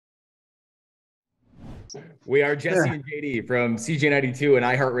We are Jesse Yeah, and JD from CJ92 and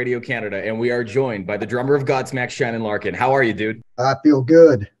iHeartRadio Canada, and we are joined by the drummer of Godsmack, Shannon Larkin. How are you, dude? I feel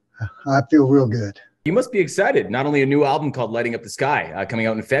good. I feel real good. You must be excited. Not only a new album called Lighting Up the Sky coming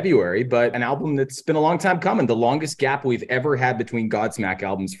out in February, but an album that's been a long time coming, the longest gap we've ever had between Godsmack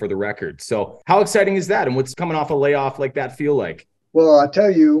albums for the record. So how exciting is that? And what's coming off a layoff like that feel like? Well, I tell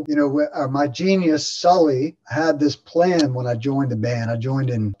you, my genius Sully had this plan when I joined the band. I joined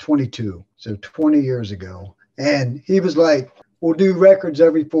in 22, so 20 years ago. And he was like, we'll do records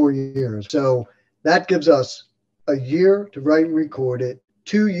every 4 years. So that gives us a year to write and record it,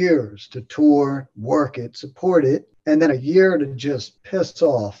 2 years to tour, work it, support it, and then a year to just piss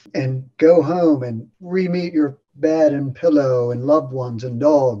off and go home and re-meet your bed and pillow and loved ones and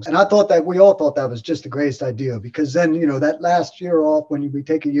dogs. And I thought that we all thought that was just the greatest idea, because then, that last year off, when we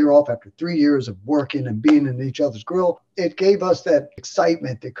take a year off after 3 years of working and being in each other's grill, it gave us that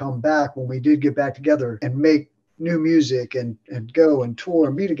excitement to come back when we did get back together and make new music and go and tour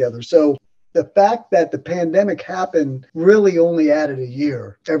and be together. So the fact that the pandemic happened really only added a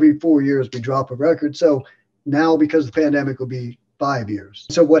year. Every 4 years we drop a record. So now, because the pandemic will be 5 years.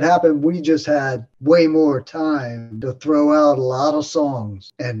 So what happened, we just had way more time to throw out a lot of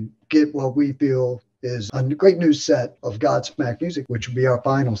songs and get what we feel is a great new set of Godsmack music, which will be our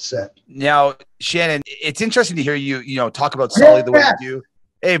final set. Now, Shannon, it's interesting to hear you talk about Sully the way you do.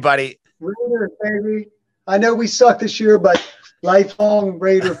 Hey, buddy. Raiders, baby. I know we sucked this year, but lifelong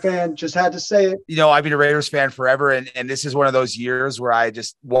Raider fan, just had to say it. I've been a Raiders fan forever, and this is one of those years where I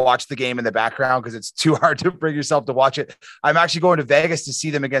just watch the game in the background because it's too hard to bring yourself to watch it. I'm actually going to Vegas to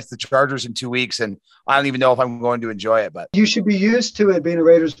see them against the Chargers in 2 weeks, and I don't even know if I'm going to enjoy it. But you should be used to it being a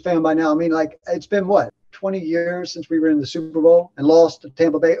Raiders fan by now. I mean, it's been what? 20 years since we were in the Super Bowl and lost to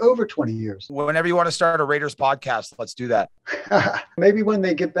Tampa Bay. Over 20 years. Whenever you want to start a Raiders podcast, let's do that. Maybe when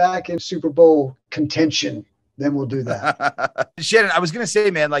they get back in Super Bowl contention, then we'll do that. Shannon, I was going to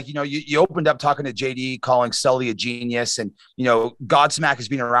say, man, you opened up talking to JD, calling Sully a genius, and, Godsmack has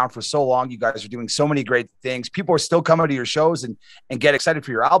been around for so long. You guys are doing so many great things. People are still coming to your shows and get excited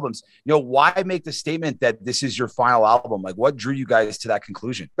for your albums. Why make the statement that this is your final album? Like, what drew you guys to that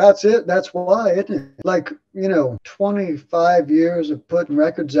conclusion? That's it. That's why, isn't it? 25 years of putting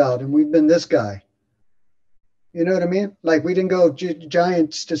records out, and we've been this guy. You know what I mean? We didn't go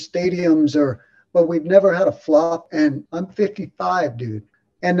Giants to stadiums but we've never had a flop, and I'm 55, dude.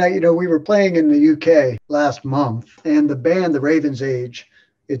 And, we were playing in the UK last month, and the band, the Raven's Age,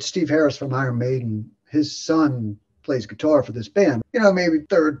 it's Steve Harris from Iron Maiden. His son plays guitar for this band. Maybe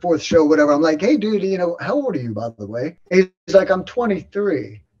third, fourth show, whatever. I'm like, hey, dude, how old are you, by the way? He's like, I'm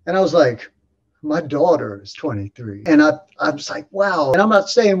 23. And I was like, my daughter is 23. And I was like, wow. And I'm not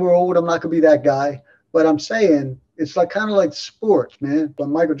saying we're old. I'm not going to be that guy. But I'm saying it's kind of like sports, man.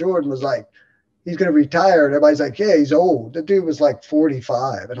 When Michael Jordan was like, he's going to retire, and everybody's like, yeah, he's old. The dude was like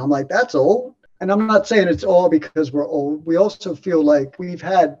 45. And I'm like, that's old. And I'm not saying it's all because we're old. We also feel like we've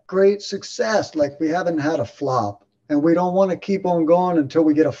had great success. We haven't had a flop. And we don't want to keep on going until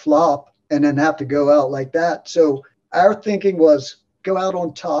we get a flop and then have to go out like that. So our thinking was go out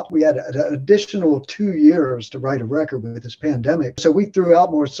on top. We had an additional 2 years to write a record with this pandemic. So we threw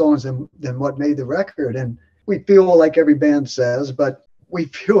out more songs than what made the record. And we feel like every band says, but we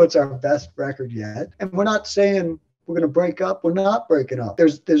feel it's our best record yet. And we're not saying we're going to break up. We're not breaking up.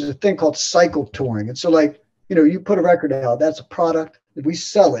 There's a thing called cycle touring. And so you put a record out, that's a product. We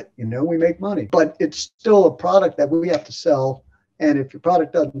sell it, we make money. But it's still a product that we have to sell. And if your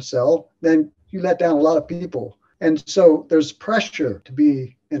product doesn't sell, then you let down a lot of people. And so there's pressure to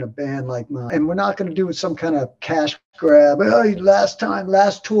be in a band like mine. And we're not going to do some kind of cash grab. Oh,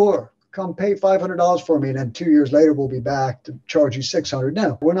 last tour. Come pay $500 for me, and then 2 years later we'll be back to charge you $600.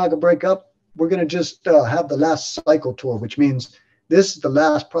 No, we're not going to break up. We're going to just have the last cycle tour, which means this is the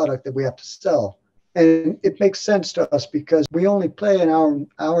last product that we have to sell. And it makes sense to us because we only play an hour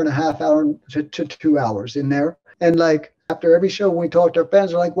and a half, hour to 2 hours in there. And after every show, when we talk to our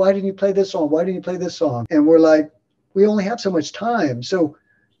fans, they're like, why didn't you play this song? Why didn't you play this song? And we're like, we only have so much time. So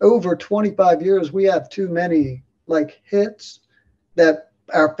over 25 years, we have too many hits that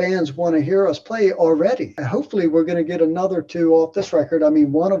our fans want to hear us play already. And hopefully we're going to get another 2 off this record. I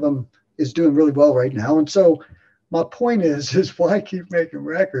mean, one of them is doing really well right now. And so my point is why keep making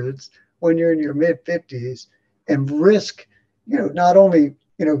records when you're in your mid 50s and risk, not only,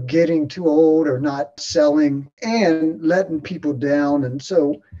 getting too old or not selling and letting people down. And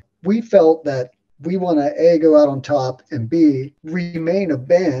so we felt that we want to A, go out on top, and B, remain a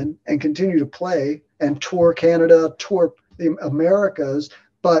band and continue to play and tour Canada, tour the Americas,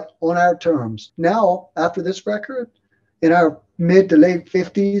 but on our terms. Now, after this record, in our mid to late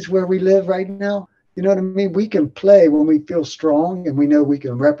 50s where we live right now, You know what I mean? We can play when we feel strong and we know we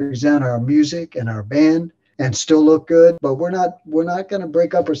can represent our music and our band and still look good, but we're not going to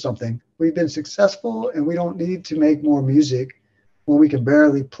break up or something. We've been successful and we don't need to make more music when we can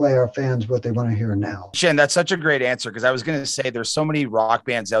barely play our fans what they want to hear now. Shan, that's such a great answer, because I was going to say there's so many rock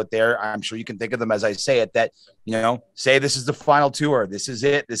bands out there. I'm sure you can think of them as I say it, that, say this is the final tour. This is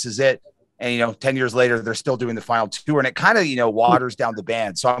it. This is it. And, 10 years later, they're still doing the final tour, and it kind of, waters down the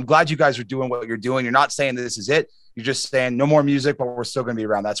band. So I'm glad you guys are doing what you're doing. You're not saying this is it. You're just saying no more music, but we're still going to be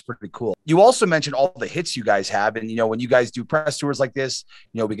around. That's pretty cool. You also mentioned all the hits you guys have. And, when you guys do press tours like this,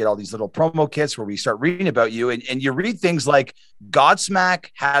 we get all these little promo kits where we start reading about you, and you read things like Godsmack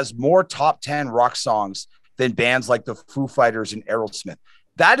has more top 10 rock songs than bands like the Foo Fighters and Aerosmith.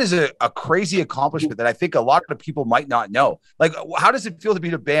 That is a crazy accomplishment that I think a lot of people might not know. Like, how does it feel to be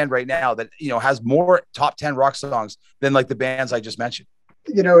in a band right now that, has more top 10 rock songs than like the bands I just mentioned?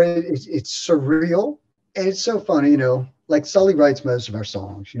 It's surreal. And it's so funny, like Sully writes most of our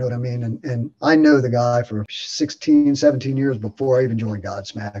songs, you know what I mean? And I know the guy for 16, 17 years before I even joined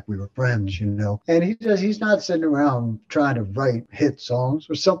Godsmack. We were friends, and he's not sitting around trying to write hit songs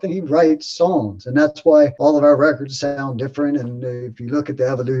or something. He writes songs. And that's why all of our records sound different. And if you look at the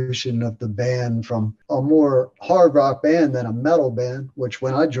evolution of the band from a more hard rock band than a metal band, which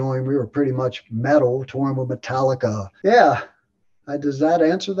when I joined, we were pretty much metal, touring with Metallica. Yeah. Does that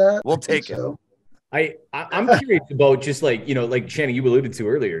answer that? We'll take it. So. I'm curious about just like Shannon, you alluded to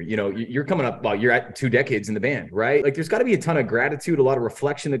earlier, you're coming up, you're at 2 decades in the band, right? Like there's got to be a ton of gratitude, a lot of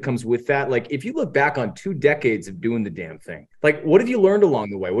reflection that comes with that. Like if you look back on 2 decades of doing the damn thing, like what have you learned along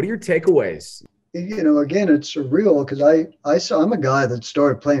the way? What are your takeaways? Again, it's surreal because I'm a guy that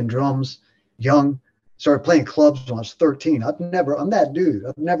started playing drums young, started playing clubs when I was 13. I'm that dude.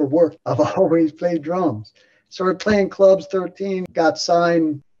 I've never worked. I've always played drums. Started playing clubs 13, got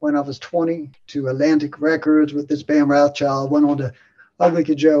signed when I was 20 to Atlantic Records with this band Rothschild, went on to Ugly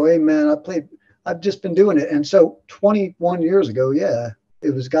Kid Joe. Hey man, I've just been doing it. And so 21 years ago, yeah, it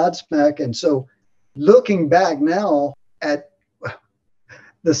was Godsmack. And so looking back now at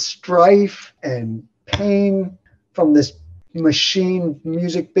the strife and pain from this machine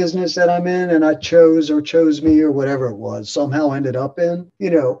music business that I'm in, and I chose me or whatever it was, somehow ended up in,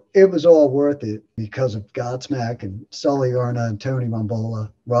 it was all worth it because of Godsmack and Sully Arna and Tony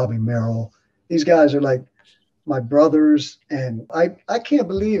Mambola, Robbie Merrill. These guys are like my brothers, and I can't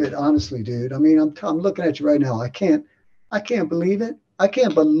believe it, honestly, dude. I mean, I'm looking at you right now. I can't believe it. I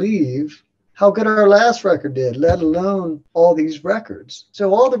can't believe how good our last record did, let alone all these records.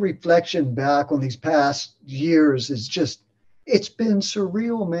 So all the reflection back on these past years is just, it's been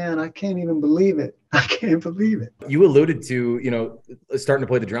surreal, man. I can't even believe it. I can't believe it. You alluded to, starting to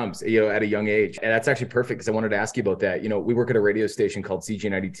play the drums, at a young age. And that's actually perfect because I wanted to ask you about that. We work at a radio station called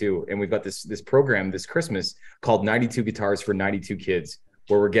CJ92, and we've got this program this Christmas called 92 Guitars for 92 Kids,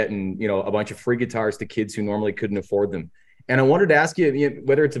 where we're getting, a bunch of free guitars to kids who normally couldn't afford them. And I wanted to ask you,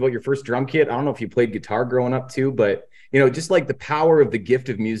 whether it's about your first drum kit, I don't know if you played guitar growing up too, but just like the power of the gift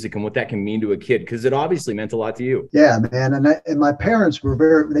of music and what that can mean to a kid, because it obviously meant a lot to you. Yeah, man. And my parents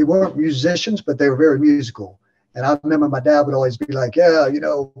they weren't musicians, but they were very musical. And I remember my dad would always be like, yeah,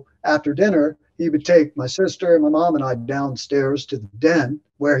 after dinner, he would take my sister and my mom and I downstairs to the den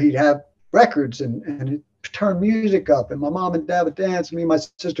where he'd have records and he'd turn music up. And my mom and dad would dance, and me and my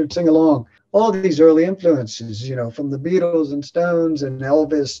sister would sing along. All these early influences, from the Beatles and Stones and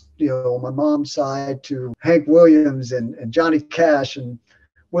Elvis, on my mom's side, to Hank Williams and Johnny Cash and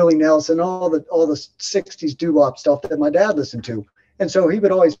Willie Nelson, all the 60s doo-wop stuff that my dad listened to. And so he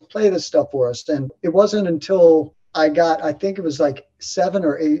would always play this stuff for us. And it wasn't until I think it was like 7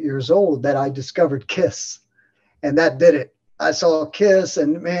 or 8 years old that I discovered Kiss. And that did it. I saw Kiss,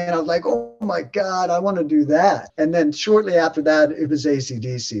 and man, I was like, oh my God, I want to do that. And then shortly after that, it was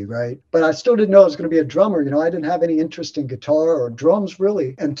AC/DC, right? But I still didn't know I was going to be a drummer. I didn't have any interest in guitar or drums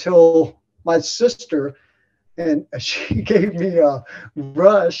really until my sister, and she gave me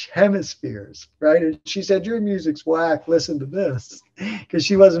Rush Hemispheres, right? And she said, your music's whack, listen to this, because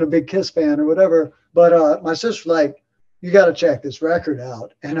she wasn't a big Kiss fan or whatever. But my sister's like, you got to check this record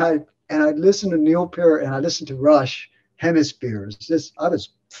out. And I listened to Neil Peart, and I listened to Rush Hemispheres. I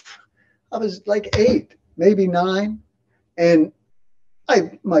was like 8, maybe 9. And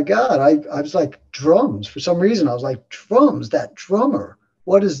my God, I was like, drums. For some reason, I was like, drums, that drummer,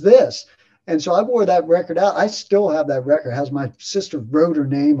 what is this? And so I wore that record out. I still have that record. It has my sister wrote her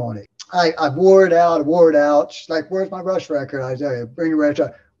name on it. I wore it out. She's like, where's my Rush record? I tell you, bring it right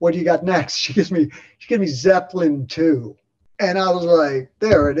out. What do you got next? She gives me Zeppelin 2. And I was like,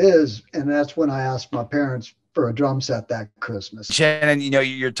 there it is. And that's when I asked my parents, for a drum set that Christmas. Shannon, you know,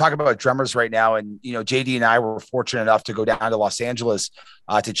 you're talking about drummers right now, and you know, JD and I were fortunate enough to go down to Los Angeles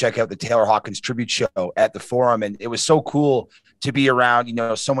to check out the Taylor Hawkins tribute show at the Forum, and it was so cool to be around, you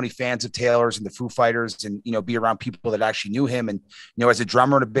know, so many fans of Taylor's and the Foo Fighters, and you know, be around people that actually knew him. And you know, as a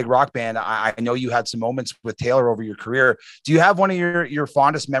drummer in a big rock band, I know you had some moments with Taylor over your career. Do you have one of your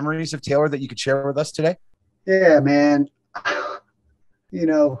fondest memories of Taylor that you could share with us today? Yeah, man. You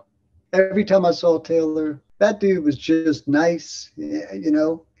know, every time I saw Taylor, that dude was just nice. You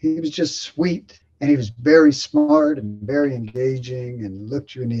know, he was just sweet, and he was very smart and very engaging, and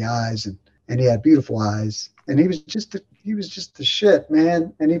looked you in the eyes, and he had beautiful eyes, and he was just the shit,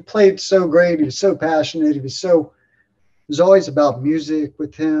 man. And he played so great. He was so passionate. It was always about music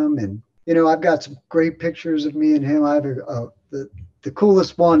with him. And you know, I've got some great pictures of me and him. I have the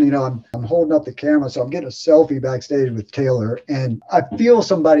coolest one, you know, I'm holding up the camera, so I'm getting a selfie backstage with Taylor, and I feel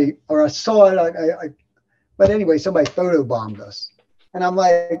somebody, or I saw it, but anyway, somebody photobombed us. And I'm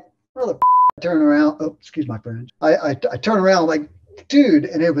like, mother, I turn around. Oh, excuse my French. I turn around like, dude,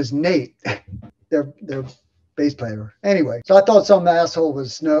 and it was Nate, their bass player. Anyway, so I thought some asshole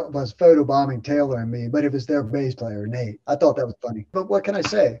was photobombing Taylor and me, but it was their bass player, Nate. I thought that was funny. But what can I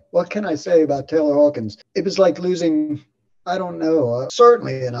say? What can I say about Taylor Hawkins? It was like losing, I don't know,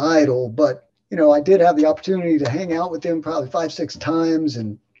 certainly an idol, but, you know, I did have the opportunity to hang out with him probably 5-6 times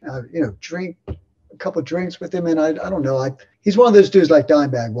and, you know, drink a couple of drinks with him. And I don't know, he's one of those dudes like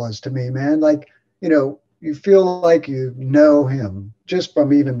Dimebag was to me, man. Like, you know, you feel like you know him just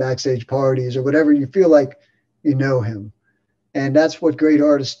from even backstage parties or whatever. You feel like you know him. And that's what great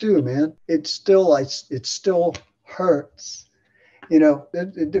artists do, man. It still hurts. You know,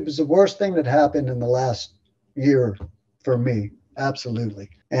 it was the worst thing that happened in the last year for me. Absolutely.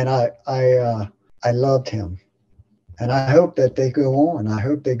 And I loved him. And I hope that they go on. I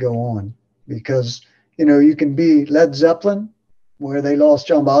hope they go on because, you know, you can be Led Zeppelin where they lost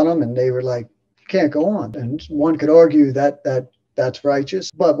John Bonham and they were like, you can't go on. And one could argue that that's righteous,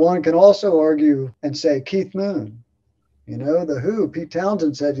 but one can also argue and say Keith Moon, you know, the Who, Pete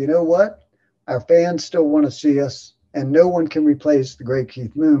Townsend said, you know what? Our fans still want to see us and no one can replace the great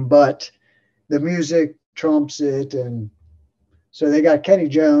Keith Moon, but the music trumps it. And so they got Kenny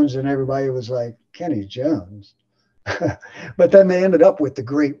Jones and everybody was like, Kenny Jones. But then they ended up with the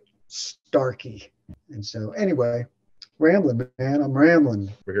great Starkey. And so anyway, rambling, man. I'm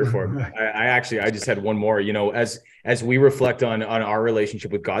rambling. We're here for it. I just had one more, you know, as we reflect on our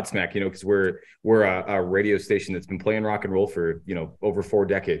relationship with Godsmack, you know, because we're a radio station that's been playing rock and roll for, you know, over 4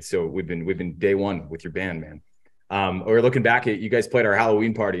 decades. So we've been day one with your band, man. We're looking back at you guys played our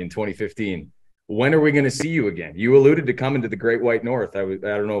Halloween party in 2015. When are we going to see you again? You alluded to coming to the Great White North. I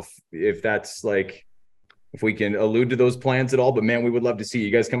don't know if that's like, if we can allude to those plans at all, but man, we would love to see you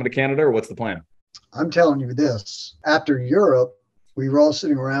guys coming to Canada, or what's the plan? I'm telling you this, after Europe, we were all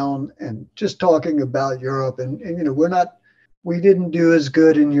sitting around and just talking about Europe and you know, we didn't do as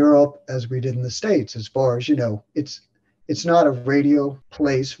good in Europe as we did in the States as far as, you know, it's not a radio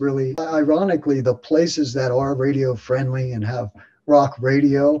place really. Ironically, the places that are radio friendly and have rock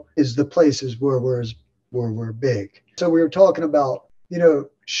radio is the places where we're big. So we were talking about, you know,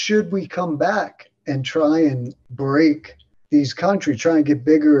 should we come back and try and break these countries, try and get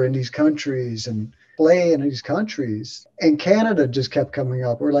bigger in these countries and play in these countries? And Canada just kept coming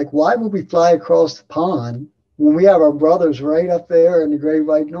up. We're like, why would we fly across the pond when we have our brothers right up there in the Great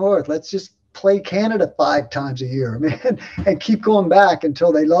White North? Let's just play Canada 5 times a year, man, and keep going back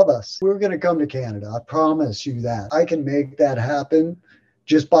until they love us. We're going to come to Canada. I promise you that. I can make that happen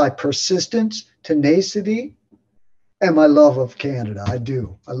just by persistence, tenacity, and my love of Canada. I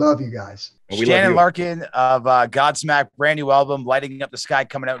do. I love you guys. Shannon Larkin of Godsmack, brand new album, Lighting Up the Sky,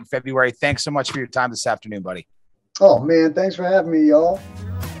 coming out in February. Thanks so much for your time this afternoon, buddy. Oh, man. Thanks for having me, y'all.